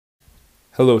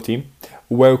Hello team,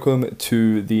 welcome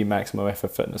to the Maximum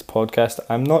Effort Fitness podcast.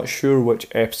 I'm not sure which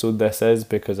episode this is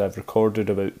because I've recorded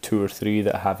about 2 or 3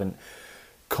 that haven't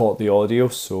caught the audio,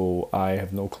 so I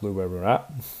have no clue where we're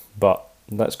at, but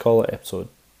let's call it episode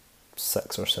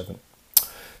 6 or 7.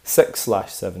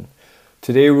 6/7.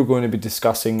 Today we're going to be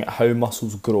discussing how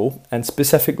muscles grow and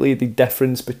specifically the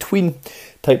difference between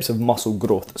types of muscle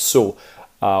growth. So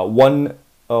one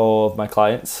of my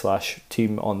clients /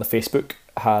 team on the Facebook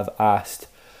have asked,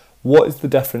 what is the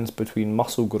difference between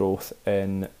muscle growth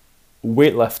in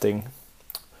weightlifting,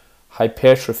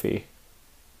 hypertrophy,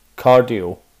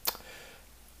 cardio,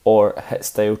 or HIIT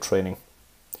style training?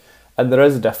 And there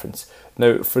is a difference.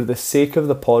 Now, for the sake of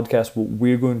the podcast, what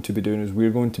we're going to be doing is we're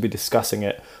going to be discussing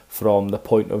it from the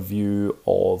point of view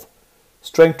of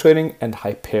strength training and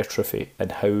hypertrophy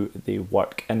and how they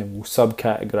work, and then we'll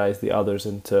subcategorize the others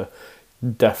into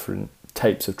different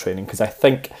types of training, because I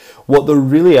think what they're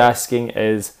really asking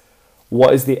is,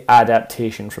 what is the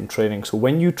adaptation from training? So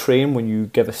when you train, when you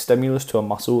give a stimulus to a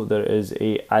muscle, there is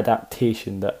a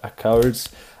adaptation that occurs,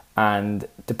 and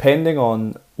depending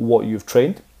on what you've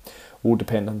trained will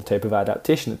depend on the type of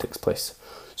adaptation that takes place.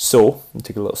 So I'll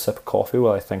take a little sip of coffee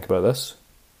while I think about this.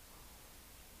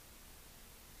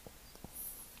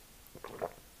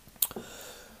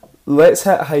 Let's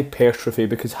hit hypertrophy,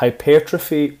 because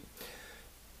hypertrophy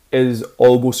is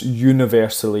almost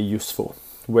universally useful,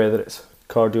 whether it's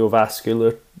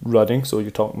cardiovascular running, so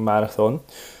you're talking marathon,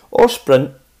 or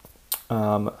sprint,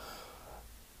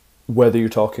 whether you're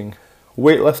talking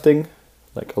weightlifting,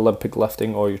 like Olympic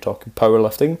lifting, or you're talking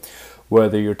powerlifting,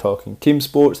 whether you're talking team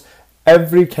sports,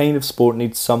 every kind of sport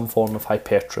needs some form of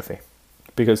hypertrophy,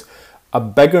 because a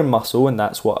bigger muscle, and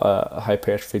that's what a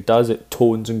hypertrophy does, it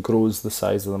tones and grows the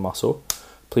size of the muscle.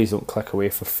 Please don't click away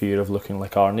for fear of looking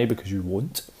like Arnie, because you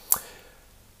won't.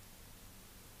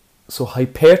 So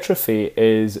hypertrophy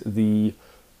is the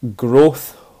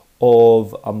growth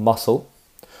of a muscle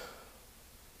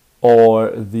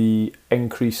or the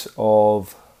increase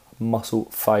of muscle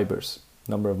fibers,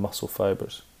 number of muscle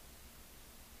fibers.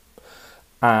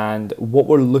 And what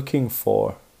we're looking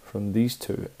for from these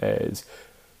two is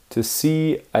to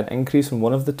see an increase in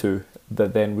one of the two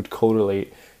that then would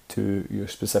correlate to your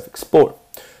specific sport.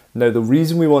 Now, the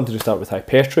reason we wanted to start with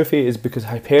hypertrophy is because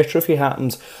hypertrophy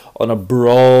happens on a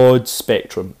broad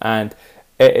spectrum and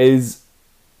it is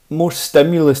more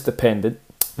stimulus dependent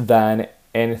than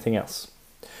anything else.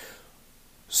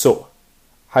 So,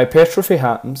 hypertrophy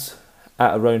happens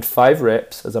at around 5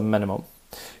 reps as a minimum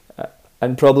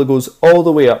and probably goes all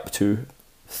the way up to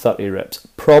 30 reps.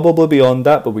 Probably beyond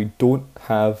that, but we don't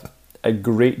have a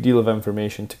great deal of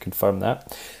information to confirm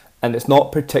that. And it's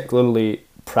not particularly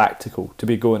practical to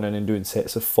be going in and doing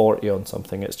sets of 40 on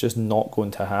something. It's just not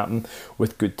going to happen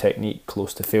with good technique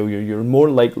close to failure. You're more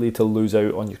likely to lose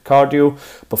out on your cardio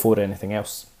before anything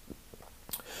else.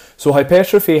 So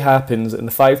hypertrophy happens in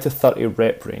the 5 to 30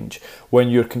 rep range when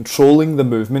you're controlling the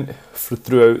movement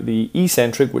throughout the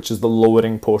eccentric, which is the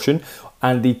lowering portion,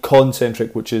 and the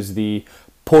concentric, which is the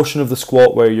portion of the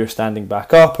squat where you're standing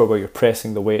back up or where you're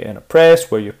pressing the weight in a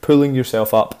press, where you're pulling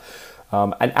yourself up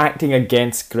and acting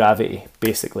against gravity,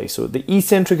 basically. So the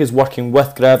eccentric is working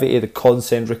with gravity, the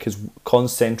concentric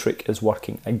is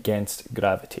working against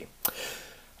gravity.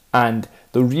 And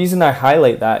the reason I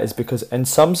highlight that is because in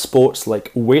some sports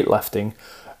like weightlifting,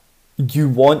 you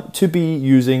want to be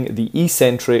using the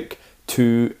eccentric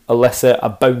to elicit a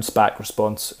bounce back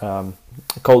response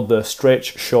called the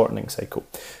stretch shortening cycle.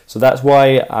 So that's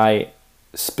why I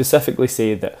specifically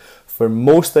say that for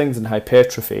most things in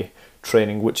hypertrophy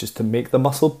training, which is to make the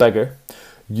muscle bigger,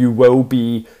 you will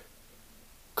be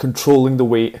controlling the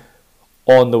weight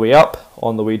on the way up,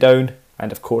 on the way down,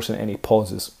 and of course in any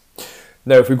pauses.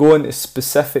 Now, if we go into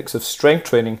specifics of strength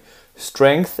training,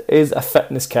 strength is a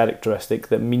fitness characteristic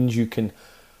that means you can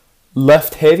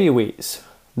lift heavy weights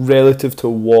relative to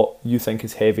what you think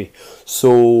is heavy.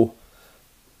 So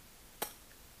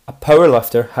a power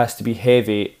lifter has to be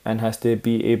heavy and has to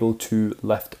be able to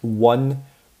lift 1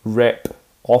 rep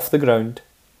off the ground,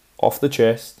 off the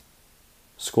chest,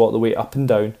 squat the weight up and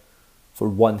down for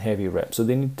 1 heavy rep. So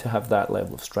they need to have that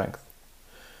level of strength.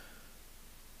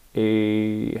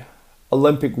 A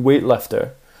Olympic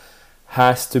weightlifter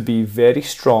has to be very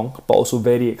strong, but also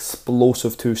very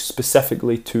explosive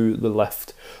specifically to the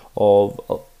lift of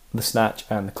the snatch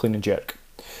and the clean and jerk.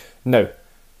 Now,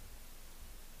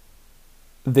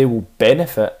 they will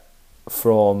benefit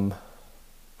from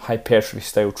hypertrophy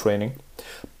style training,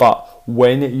 but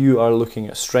when you are looking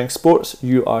at strength sports,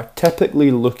 you are typically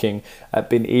looking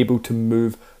at being able to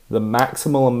move the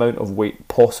maximal amount of weight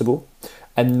possible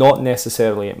and not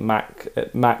necessarily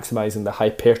maximising the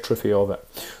hypertrophy of it.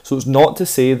 So it's not to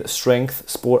say that strength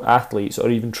sport athletes or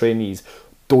even trainees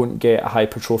don't get a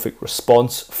hypertrophic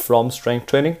response from strength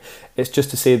training. It's just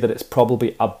to say that it's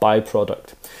probably a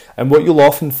byproduct. And what you'll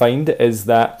often find is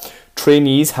that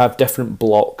trainees have different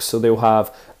blocks. So they'll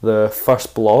have the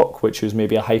first block, which is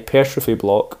maybe a hypertrophy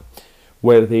block,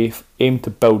 where they aim to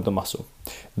build the muscle.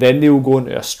 Then they will go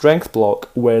into a strength block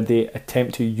where they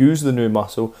attempt to use the new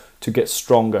muscle to get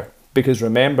stronger. Because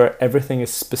remember, everything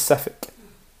is specific.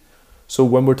 So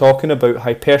when we're talking about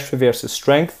hypertrophy versus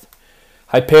strength,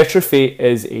 hypertrophy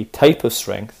is a type of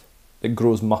strength that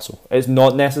grows muscle. It's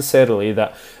not necessarily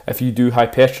that if you do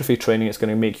hypertrophy training, it's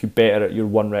going to make you better at your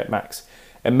 1 rep max.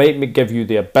 It might give you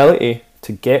the ability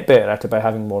to get better at it by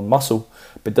having more muscle,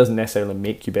 but doesn't necessarily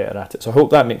make you better at it. So I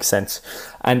hope that makes sense.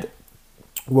 And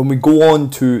when we go on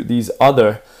to these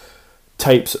other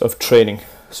types of training,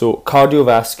 so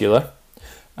cardiovascular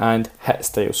and HIIT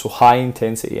style, so high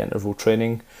intensity interval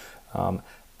training,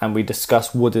 and we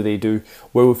discuss what do they do.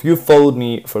 Well, if you've followed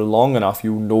me for long enough,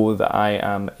 you'll know that I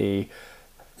am a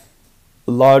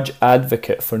large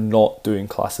advocate for not doing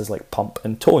classes like pump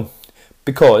and tone,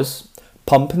 because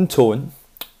pump and tone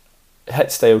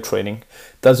HIIT style training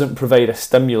doesn't provide a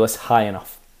stimulus high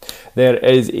enough. There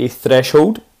is a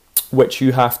threshold which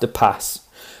you have to pass,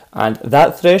 and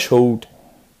that threshold,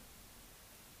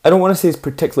 I don't want to say it's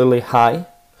particularly high,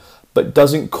 but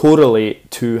doesn't correlate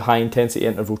to high intensity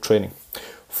interval training.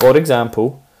 For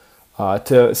example,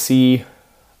 to see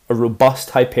a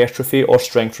robust hypertrophy or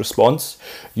strength response,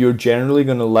 you're generally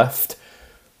going to lift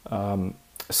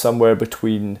somewhere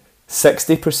between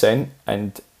 60%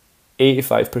 and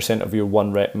 85% of your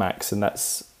 1 rep max, and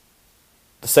that's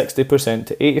 60%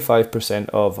 to 85%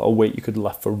 of a weight you could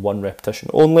lift for 1 repetition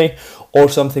only, or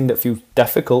something that feels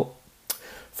difficult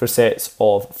for sets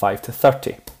of 5 to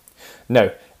 30.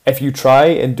 Now, if you try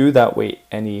and do that weight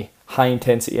in a high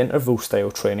intensity interval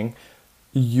style training,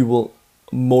 you will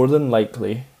more than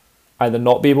likely either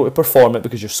not be able to perform it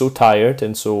because you're so tired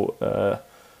and so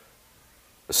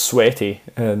sweaty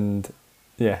and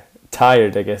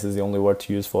tired, I guess is the only word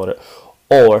to use for it,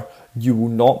 or you will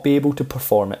not be able to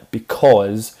perform it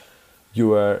because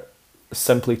you are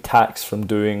simply taxed from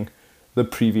doing the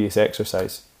previous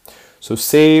exercise. So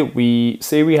say we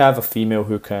have a female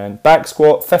who can back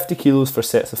squat 50 kilos for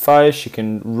sets of 5, she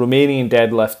can Romanian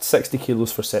deadlift 60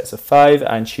 kilos for sets of 5,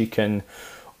 and she can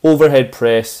overhead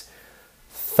press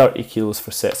 30 kilos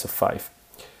for sets of 5.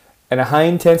 In a high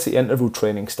intensity interval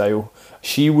training style,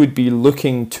 she would be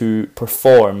looking to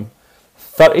perform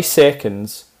 30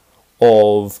 seconds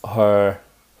of her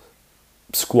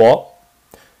squat.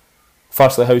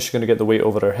 Firstly, how is she going to get the weight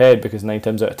over her head? Because 9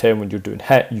 times out of 10 when you're doing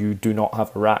HIIT, you do not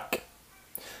have a rack.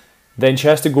 Then she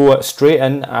has to go straight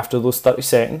in after those 30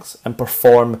 seconds and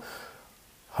perform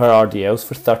her RDLs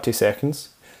for 30 seconds.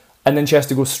 And then she has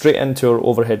to go straight into her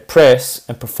overhead press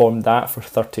and perform that for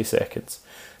 30 seconds.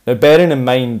 Now, bearing in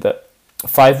mind that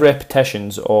 5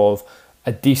 repetitions of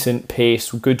a decent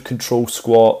pace, good control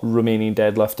squat, Romanian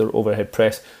deadlift or overhead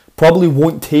press probably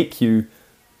won't take you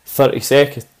 30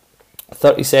 seconds.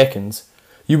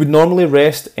 You would normally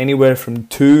rest anywhere from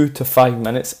 2 to 5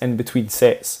 minutes in between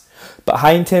sets. But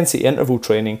high intensity interval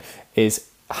training is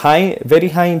very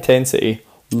high intensity,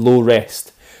 low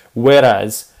rest.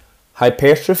 Whereas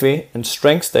hypertrophy and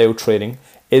strength style training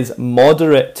is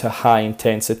moderate to high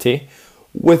intensity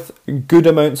with good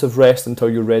amounts of rest until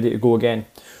you're ready to go again.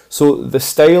 So the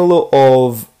style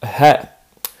of HIIT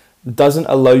doesn't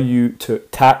allow you to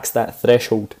tax that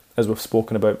threshold, as we've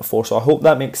spoken about before. So I hope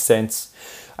that makes sense.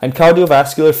 And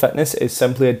cardiovascular fitness is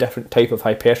simply a different type of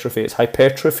hypertrophy. It's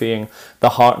hypertrophying the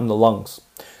heart and the lungs.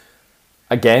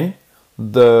 Again,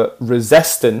 the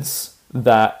resistance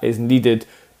that is needed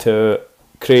to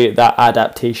create that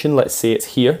adaptation, let's say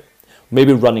it's here,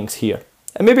 maybe running's here.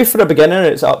 And maybe for a beginner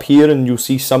it's up here and you'll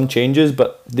see some changes,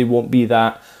 but they won't be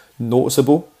that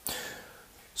noticeable.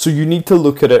 So you need to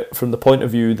look at it from the point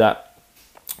of view that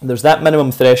there's that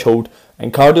minimum threshold,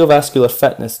 and cardiovascular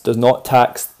fitness does not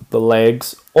tax the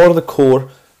legs or the core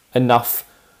enough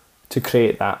to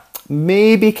create that.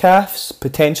 Maybe calves,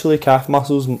 potentially calf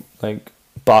muscles,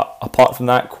 but apart from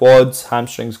that, quads,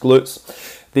 hamstrings,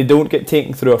 glutes, they don't get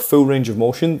taken through a full range of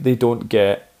motion. They don't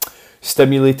get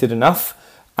stimulated enough.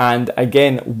 And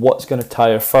again, what's going to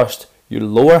tire first? Your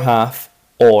lower half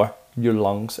or your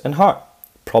lungs and heart?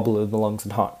 Probably the lungs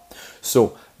and heart.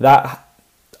 So that,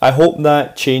 I hope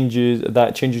that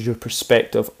changes your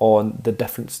perspective on the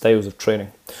different styles of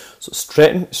training. So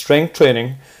strength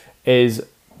training is,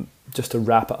 just to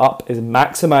wrap it up, is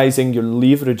maximizing your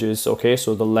leverages, okay,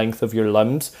 so the length of your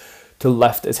limbs, to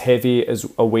lift as heavy as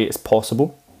a weight as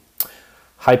possible.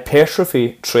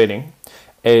 Hypertrophy training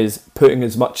is putting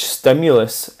as much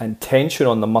stimulus and tension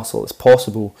on the muscle as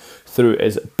possible through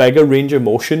as big a range of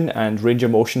motion, and range of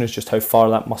motion is just how far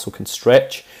that muscle can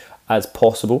stretch, as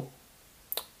possible.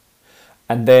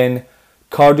 And then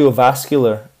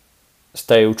cardiovascular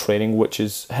style training, which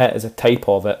is HIIT as a type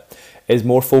of it, is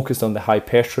more focused on the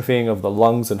hypertrophying of the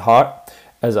lungs and heart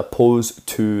as opposed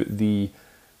to the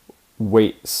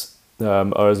weights,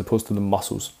 or as opposed to the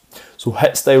muscles. So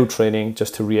HIIT style training,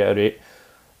 just to reiterate,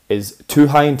 is too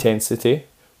high intensity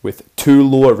with too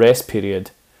low a rest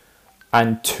period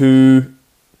and too,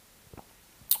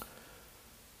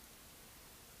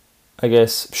 I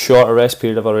guess, short a rest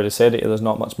period. I've already said it, there's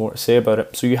not much more to say about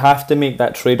it. So you have to make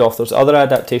that trade-off. There's other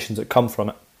adaptations that come from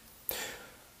it.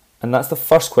 And that's the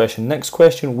first question. Next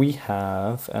question we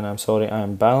have, and I'm sorry,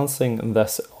 I'm balancing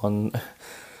this on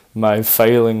my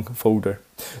filing folder.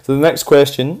 So the next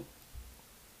question: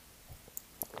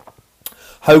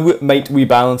 how might we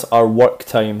balance our work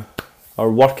time, our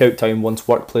workout time, once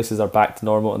workplaces are back to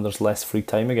normal and there's less free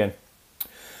time again?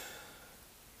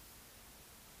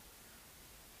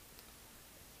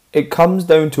 It comes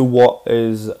down to what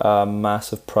is a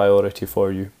massive priority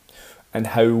for you and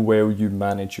how well you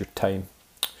manage your time.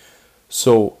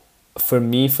 So for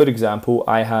me, for example,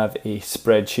 I have a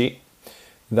spreadsheet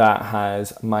that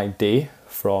has my day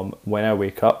from when I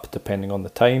wake up, depending on the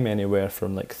time, anywhere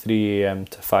from like 3 a.m.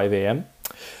 to 5 a.m.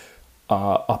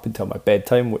 Up until my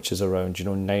bedtime, which is around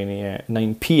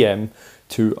 9 p.m.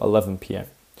 to 11 p.m.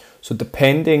 So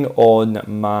depending on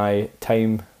my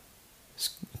time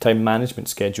management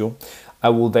schedule, I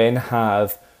will then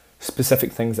have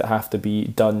specific things that have to be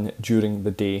done during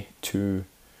the day to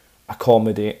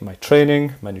accommodate my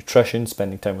training, my nutrition,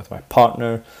 spending time with my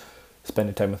partner,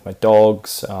 spending time with my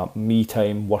dogs, me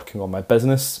time, working on my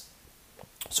business.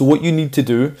 So what you need to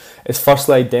do is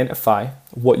firstly identify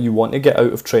what you want to get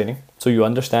out of training. So you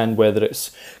understand whether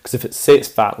it's, because if say it's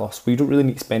fat loss, we don't really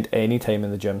need to spend any time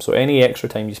in the gym. So any extra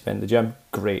time you spend in the gym,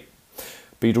 great.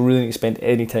 But you don't really need to spend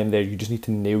any time there. You just need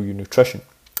to nail your nutrition.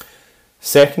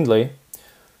 Secondly,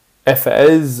 if it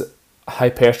is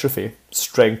hypertrophy,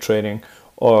 strength training,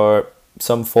 or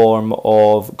some form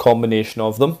of combination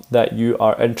of them that you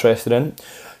are interested in,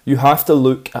 you have to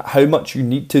look at how much you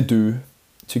need to do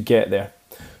to get there.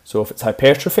 So if it's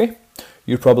hypertrophy,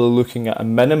 you're probably looking at a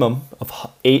minimum of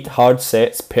 8 hard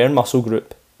sets per muscle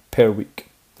group per week.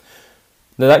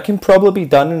 Now that can probably be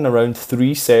done in around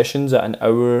 3 sessions at an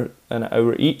hour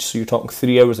each, so you're talking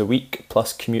 3 hours a week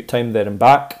plus commute time there and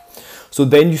back. So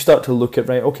then you start to look at,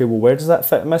 right, okay, well, where does that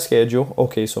fit in my schedule?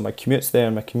 Okay, so my commute's there,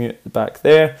 my commute back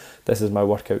there, this is my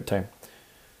workout time.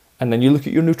 And then you look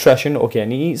at your nutrition. Okay, I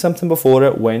need to eat something before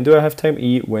it. When do I have time to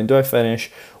eat? When do I finish?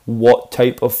 What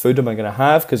type of food am I going to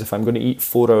have? Because if I'm going to eat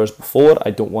 4 hours before,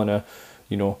 I don't want to,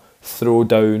 throw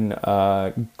down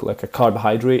like a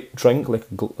carbohydrate drink, like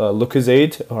a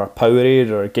Lucozade or a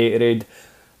Powerade or a Gatorade.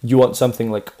 You want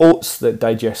something like oats that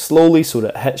digest slowly so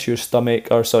that it hits your stomach,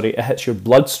 it hits your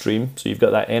bloodstream, so you've got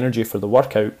that energy for the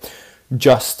workout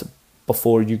just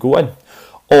before you go in.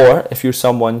 Or if you're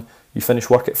someone, you finish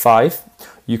work at 5,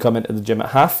 you come into the gym at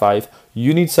 5:30,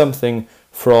 you need something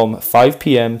from 5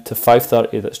 p.m. to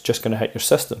 5:30 that's just going to hit your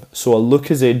system. So a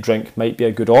Lucozade drink might be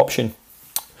a good option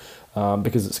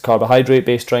because it's a carbohydrate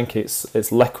based drink,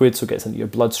 it's liquid, so it gets into your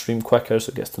bloodstream quicker,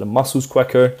 so it gets to the muscles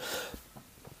quicker.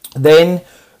 Then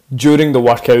during the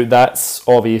workout, that's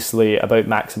obviously about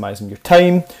maximising your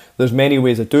time. There's many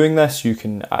ways of doing this. You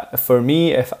can, for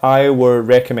me, if I were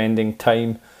recommending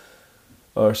time-saving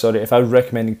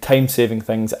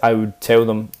things, I would tell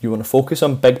them you want to focus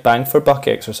on big bang for buck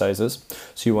exercises.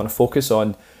 So you want to focus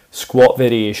on squat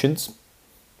variations.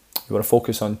 You want to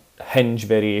focus on hinge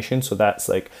variations. So that's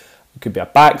like, it could be a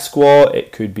back squat,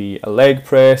 it could be a leg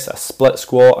press, a split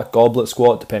squat, a goblet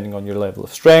squat, depending on your level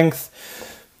of strength.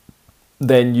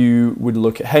 Then you would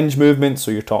look at hinge movements,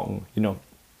 so you're talking,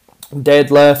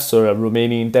 deadlifts or a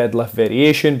Romanian deadlift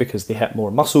variation because they hit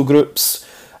more muscle groups.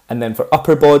 And then for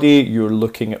upper body, you're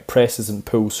looking at presses and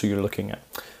pulls, so you're looking at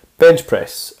bench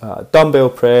press, dumbbell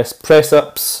press,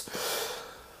 press-ups,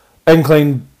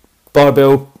 incline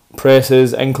barbell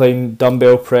presses, incline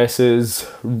dumbbell presses,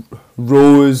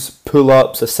 rows,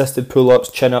 pull-ups, assisted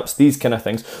pull-ups, chin-ups, these kind of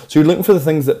things. So you're looking for the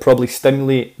things that probably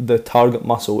stimulate the target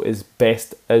muscle as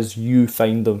best as you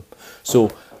find them.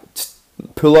 So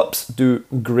pull-ups do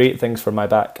great things for my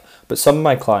back, but some of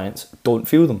my clients don't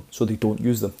feel them, so they don't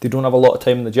use them. They don't have a lot of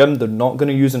time in the gym, they're not going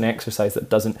to use an exercise that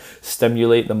doesn't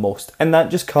stimulate the most. And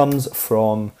that just comes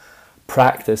from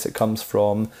practice, it comes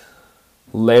from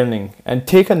learning. And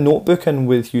take a notebook in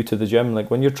with you to the gym. Like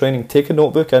when you're training, take a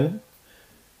notebook in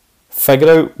Figure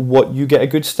out what you get a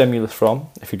good stimulus from.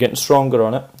 If you're getting stronger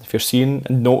on it, if you're seeing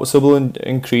a noticeable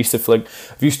increase, if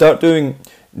you start doing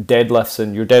deadlifts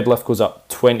and your deadlift goes up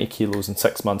 20 kilos in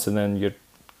 6 months, and then your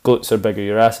glutes are bigger,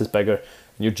 your ass is bigger,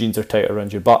 and your jeans are tight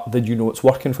around your butt, then you know it's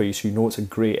working for you, so you know it's a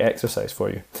great exercise for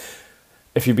you.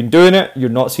 If you've been doing it, you're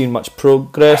not seeing much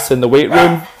progress in the weight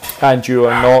room, and you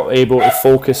are not able to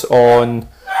focus on,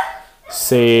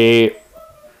 say,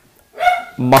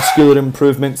 muscular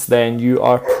improvements, then you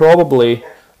are probably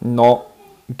not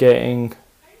getting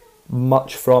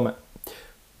much from it.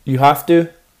 You have to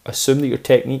assume that your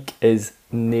technique is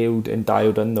nailed and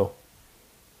dialed in though.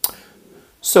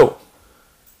 So,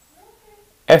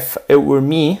 if it were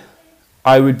me,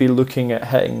 I would be looking at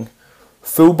hitting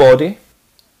full body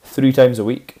 3 times a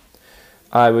week.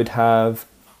 I would have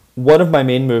one of my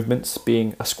main movements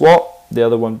being a squat, the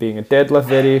other one being a deadlift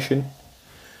variation.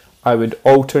 I would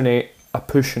alternate a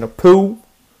push and a pull,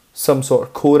 some sort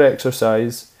of core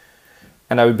exercise,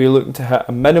 and I would be looking to hit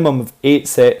a minimum of 8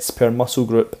 sets per muscle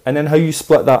group, and then how you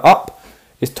split that up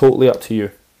is totally up to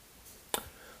you.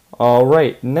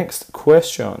 Alright, next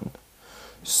question.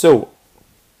 So,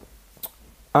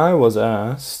 I was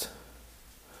asked,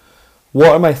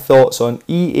 what are my thoughts on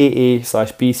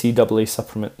EAA/BCAA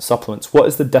supplements? What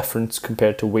is the difference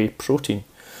compared to whey protein?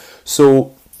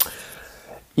 So,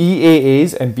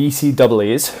 EAAs and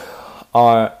BCAAs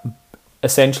are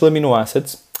essential amino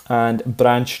acids and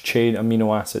branch chain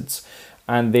amino acids,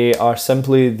 and they are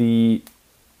simply the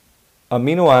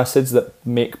amino acids that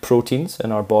make proteins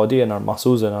in our body, in our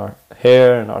muscles, in our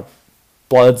hair, in our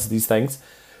bloods, these things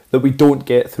that we don't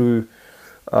get through,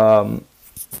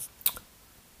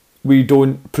 we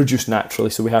don't produce naturally,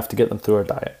 so we have to get them through our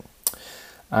diet.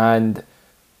 And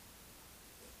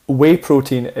whey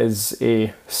protein is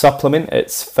a supplement,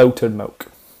 it's filtered milk.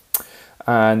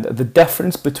 And the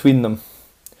difference between them,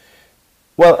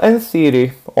 well, in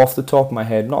theory, off the top of my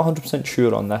head, not 100%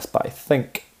 sure on this, but I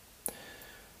think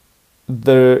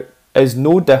there is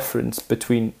no difference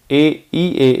between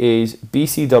EAAs,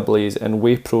 BCAAs and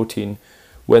whey protein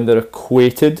when they're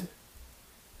equated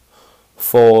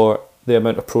for the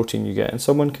amount of protein you get. And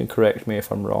someone can correct me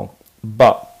if I'm wrong,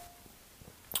 but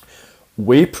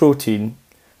whey protein,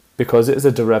 because it is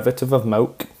a derivative of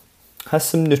milk, has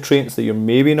some nutrients that you're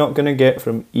maybe not going to get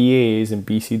from EAAs and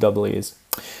BCAAs.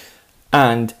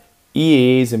 And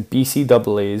EAAs and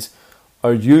BCAAs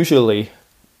are usually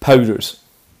powders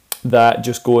that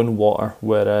just go in water,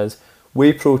 whereas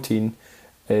whey protein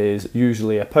is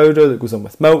usually a powder that goes in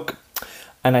with milk.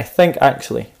 And I think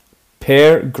actually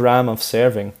per gram of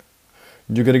serving,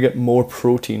 you're going to get more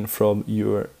protein from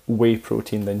your whey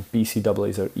protein than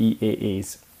BCAAs or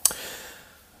EAAs.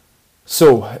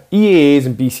 So, EAAs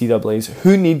and BCAAs,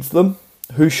 who needs them?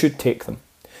 Who should take them?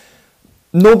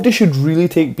 Nobody should really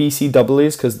take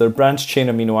BCAAs because they're branch chain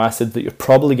amino acids that you're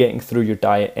probably getting through your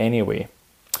diet anyway.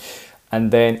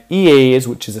 And then EAAs,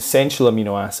 which is essential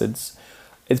amino acids,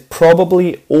 is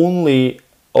probably only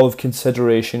of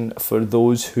consideration for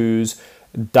those whose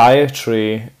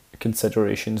dietary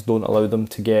considerations don't allow them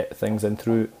to get things in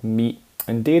through meat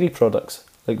and dairy products,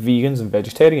 like vegans and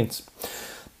vegetarians.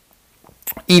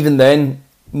 Even then,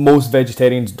 most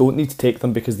vegetarians don't need to take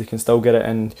them because they can still get it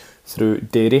in through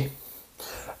dairy.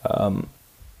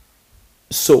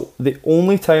 So the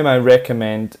only time I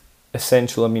recommend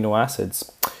essential amino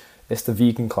acids is to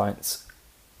vegan clients,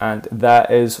 and that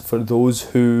is for those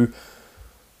who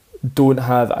don't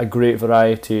have a great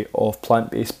variety of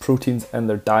plant-based proteins in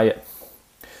their diet.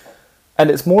 And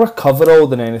it's more a cover-all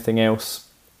than anything else,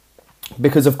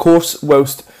 because of course,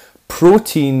 whilst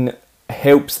protein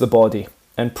helps the body,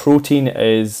 and protein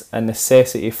is a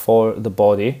necessity for the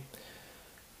body,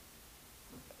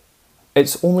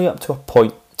 it's only up to a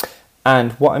point.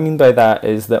 And what I mean by that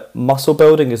is that muscle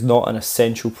building is not an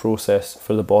essential process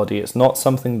for the body. It's not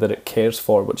something that it cares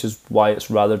for, which is why it's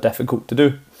rather difficult to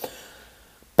do.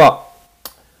 But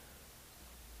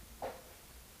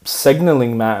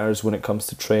signaling matters when it comes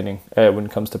to training, when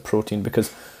it comes to protein,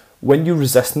 because when you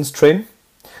resistance train,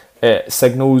 it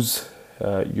signals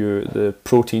the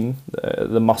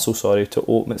muscle, to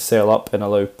open its cell up and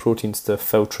allow proteins to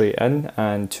filtrate in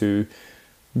and to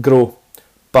grow.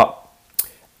 But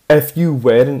if you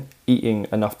weren't eating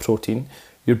enough protein,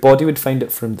 your body would find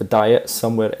it from the diet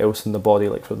somewhere else in the body,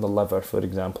 like from the liver, for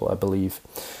example, I believe.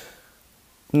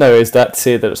 Now, is that to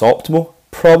say that it's optimal?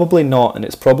 Probably not, and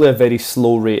it's probably a very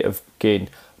slow rate of gain,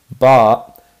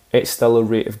 but it's still a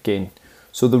rate of gain.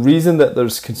 So the reason that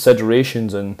there's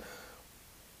considerations and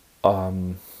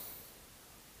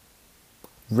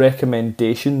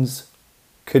recommendations,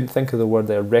 couldn't think of the word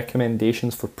there,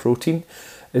 recommendations for protein,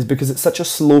 is because it's such a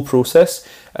slow process,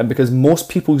 and because most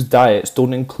people's diets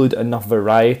don't include enough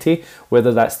variety,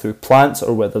 whether that's through plants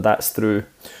or whether that's through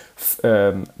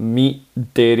meat,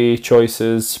 dairy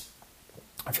choices.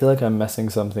 I feel like I'm missing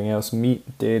something else.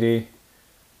 Meat, dairy,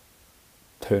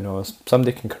 who knows?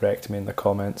 Somebody can correct me in the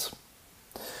comments.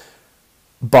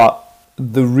 But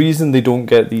the reason they don't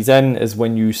get these in is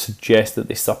when you suggest that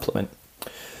they supplement.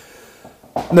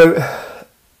 Now,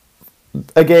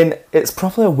 again, it's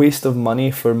probably a waste of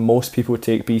money for most people to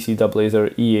take BCAAs or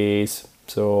EAAs.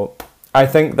 So I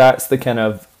think that's the kind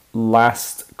of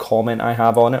last comment I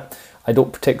have on it. I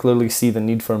don't particularly see the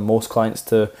need for most clients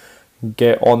to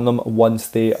get on them once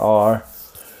they are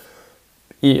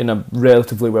eating a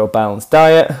relatively well balanced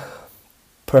diet.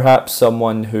 Perhaps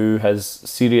someone who has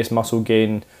serious muscle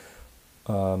gain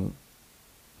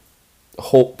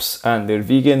hopes and they're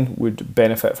vegan would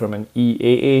benefit from an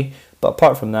EAA, but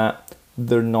apart from that,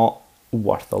 they're not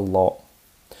worth a lot.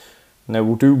 Now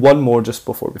we'll do one more just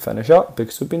before we finish up,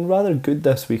 because we've been rather good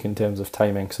this week in terms of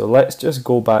timing. So let's just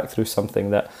go back through something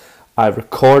that I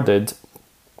recorded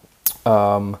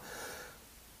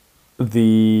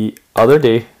the other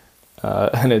day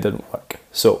and it didn't work.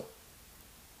 So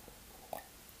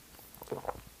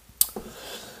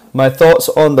my thoughts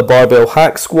on the barbell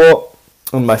hack squat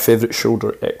and my favourite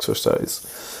shoulder exercise.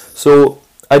 So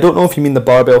I don't know if you mean the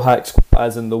barbell hack squat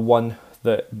as in the one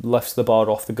that lifts the bar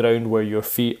off the ground where your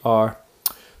feet are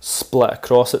split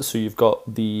across it. So you've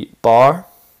got the bar.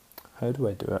 How do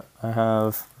I do it? I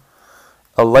have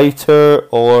a lighter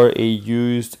or a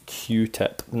used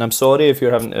Q-tip. And I'm sorry if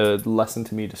you're having to listen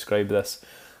to me describe this.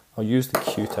 I'll use the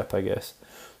Q-tip, I guess.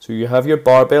 So you have your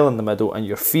barbell in the middle and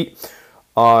your feet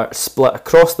are split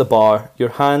across the bar. Your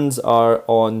hands are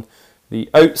on the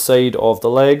outside of the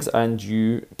legs and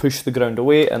you push the ground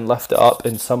away and lift it up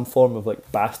in some form of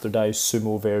like bastardized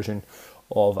sumo version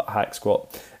of a hack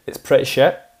squat. It's pretty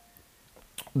shit.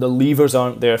 The levers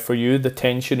aren't there for you. The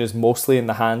tension is mostly in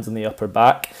the hands and the upper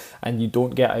back, and you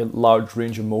don't get a large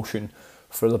range of motion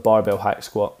for the barbell hack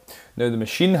squat. Now the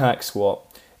machine hack squat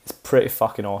is pretty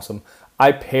fucking awesome.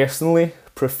 I personally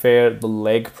prefer the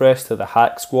leg press to the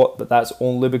hack squat, but that's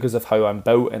only because of how I'm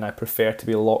built and I prefer to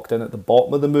be locked in at the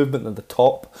bottom of the movement than the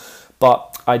top.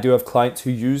 But I do have clients who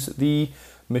use the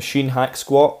machine hack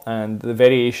squat, and the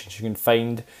variations you can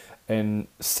find in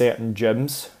certain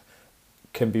gyms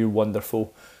can be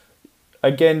wonderful.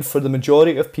 Again, for the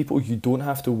majority of people, you don't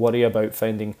have to worry about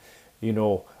finding, you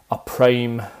know, a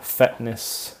prime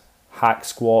fitness hack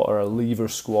squat or a lever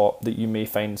squat that you may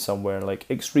find somewhere like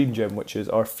Extreme Gym, which is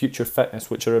our Future Fitness,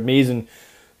 which are amazingly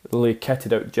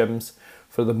kitted out gyms.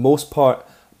 For the most part,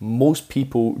 most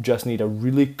people just need a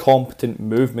really competent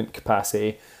movement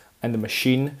capacity and a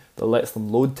machine that lets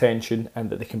them load tension and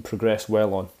that they can progress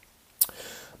well on.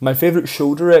 My favourite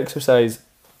shoulder exercise,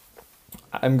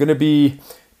 I'm going to be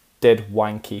dead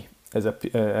wanky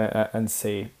and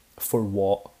say for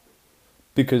what,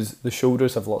 because the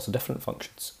shoulders have lots of different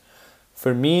functions.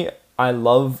 For me, I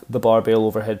love the barbell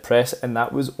overhead press, and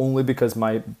that was only because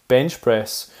my bench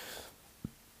press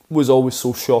was always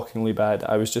so shockingly bad.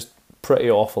 I was just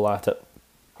pretty awful at it.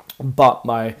 But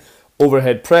my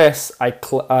overhead press, I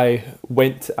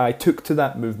took to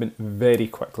that movement very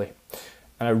quickly,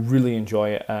 and I really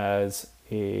enjoy it as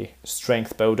a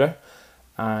strength builder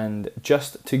and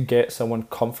just to get someone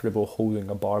comfortable holding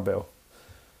a barbell.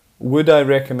 Would I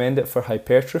recommend it for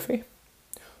hypertrophy?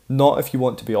 Not if you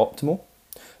want to be optimal,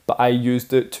 but I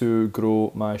used it to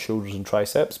grow my shoulders and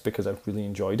triceps because I really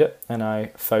enjoyed it, and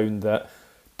I found that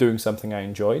doing something I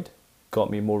enjoyed got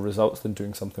me more results than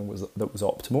doing something that was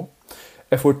optimal.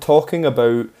 If we're talking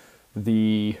about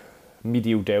the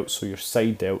medial delts, so your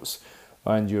side delts,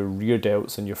 and your rear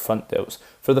delts and your front delts.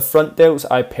 For the front delts,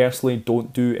 I personally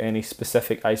don't do any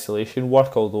specific isolation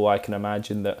work, although I can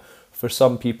imagine that for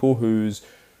some people whose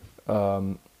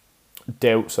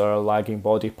delts are a lagging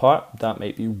body part, that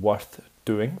might be worth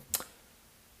doing.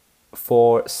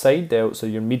 For side delts or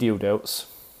your medial delts,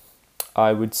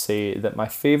 I would say that my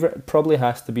favourite probably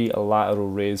has to be a lateral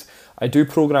raise. I do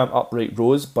program upright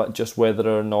rows, but just whether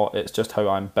or not it's just how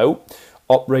I'm built.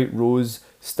 Upright rows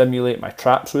stimulate my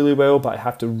traps really well, but I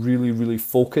have to really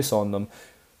focus on them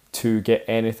to get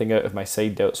anything out of my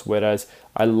side delts, whereas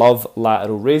I love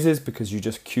lateral raises because you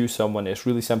just cue someone. It's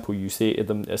really simple. You say to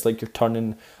them, it's like you're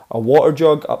turning a water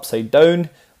jug upside down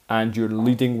and you're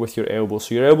leading with your elbows.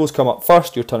 So your elbows come up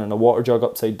first, you're turning a water jug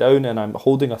upside down, and I'm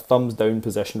holding a thumbs down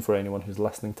position for anyone who's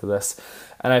listening to this.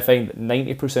 And I find that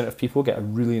 90% of people get a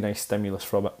really nice stimulus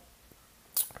from it.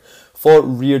 For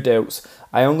rear delts,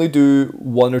 I only do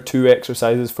 1 or 2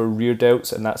 exercises for rear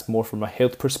delts, and that's more from a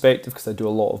health perspective because I do a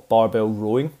lot of barbell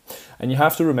rowing. And you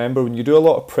have to remember, when you do a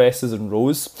lot of presses and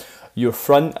rows, your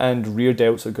front and rear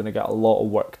delts are going to get a lot of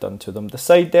work done to them. The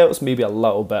side delts maybe a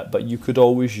little bit, but you could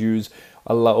always use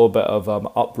a little bit of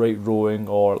upright rowing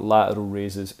or lateral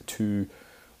raises to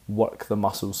work the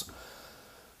muscles.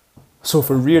 So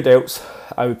for rear delts,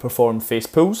 I would perform face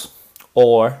pulls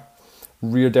or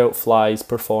rear delt flies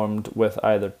performed with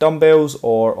either dumbbells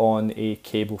or on a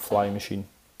cable fly machine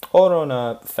or on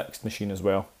a fixed machine as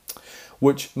well.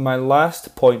 Which my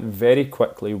last point very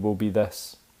quickly will be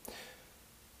this.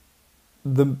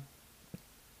 The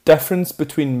difference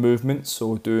between movements,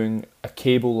 so doing a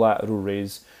cable lateral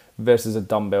raise versus a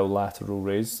dumbbell lateral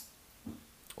raise,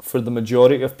 for the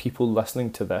majority of people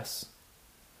listening to this,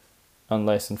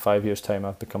 unless in 5 years' time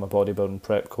I've become a bodybuilding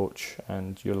prep coach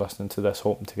and you're listening to this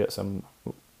hoping to get some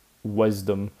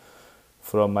wisdom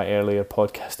from my earlier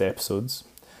podcast episodes,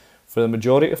 for the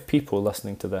majority of people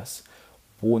listening to this,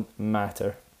 won't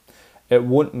matter. It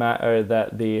won't matter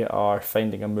that they are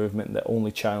finding a movement that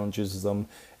only challenges them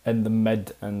in the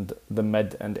mid and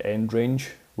end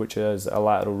range, which is a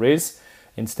lateral raise,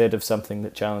 instead of something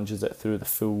that challenges it through the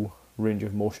full range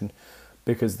of motion.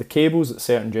 Because the cables at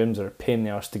certain gyms are a pain in the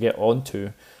arse to get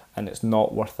onto, and it's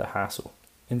not worth the hassle.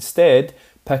 Instead,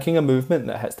 picking a movement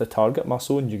that hits the target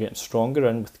muscle and you're getting stronger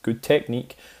in with good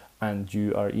technique and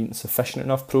you are eating sufficient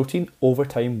enough protein, over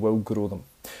time will grow them.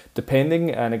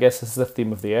 Depending, and I guess this is the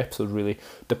theme of the episode really,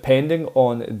 depending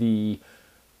on the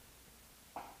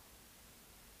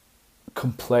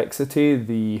complexity,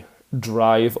 the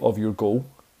drive of your goal,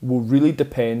 will really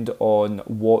depend on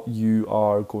what you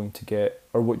are going to get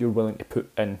or what you're willing to put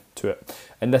into it.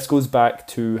 And this goes back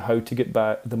to how to get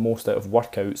back the most out of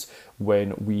workouts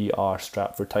when we are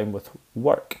strapped for time with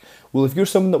work. Well, if you're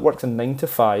someone that works a 9 to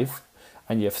 5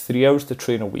 and you have 3 hours to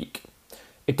train a week,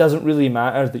 it doesn't really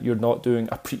matter that you're not doing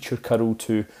a preacher curl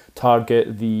to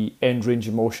target the end range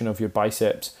of motion of your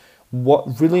biceps.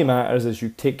 What really matters is you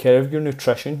take care of your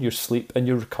nutrition, your sleep and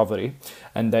your recovery,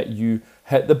 and that you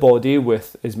hit the body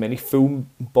with as many full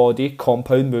body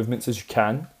compound movements as you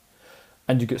can,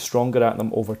 and you get stronger at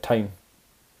them over time.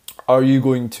 Are you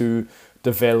going to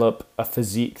develop a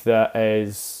physique that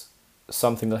is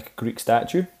something like a Greek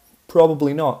statue?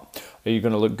 Probably not. Are you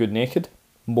going to look good naked?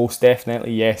 Most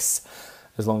definitely yes,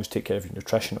 as long as you take care of your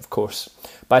nutrition, of course.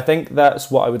 But I think that's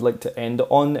what I would like to end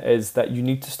on, is that you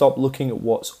need to stop looking at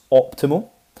what's optimal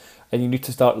and you need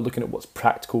to start looking at what's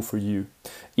practical for you.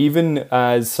 Even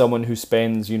as someone who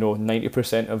spends,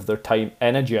 90% of their time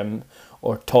in a gym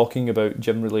or talking about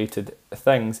gym-related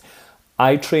things,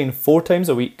 I train 4 times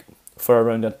a week for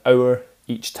around an hour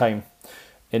each time.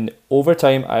 And over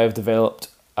time, I have developed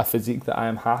a physique that I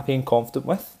am happy and confident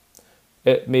with.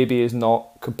 It maybe is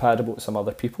not compatible with some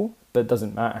other people, but it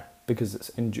doesn't matter because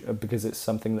it's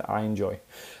something that I enjoy.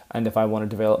 And if I want to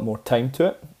develop more time to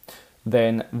it,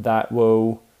 then that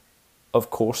will,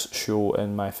 of course, show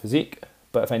in my physique.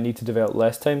 But if I need to develop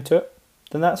less time to it,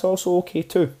 then that's also okay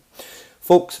too.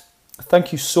 Folks,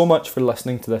 thank you so much for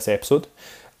listening to this episode.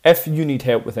 If you need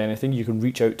help with anything, you can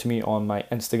reach out to me on my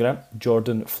Instagram,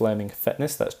 Jordan Fleming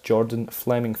Fitness. That's Jordan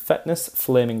Fleming Fitness,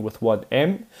 Fleming with 1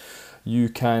 M. You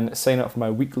can sign up for my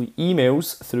weekly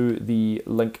emails through the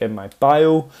link in my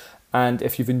bio. And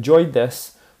if you've enjoyed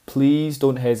this, please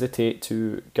don't hesitate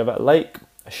to give it a like,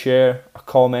 a share, a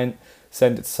comment,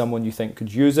 send it to someone you think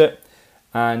could use it.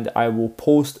 And I will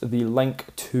post the link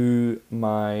to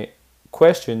my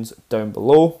questions down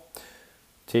below.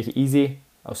 Take it easy.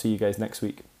 I'll see you guys next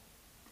week.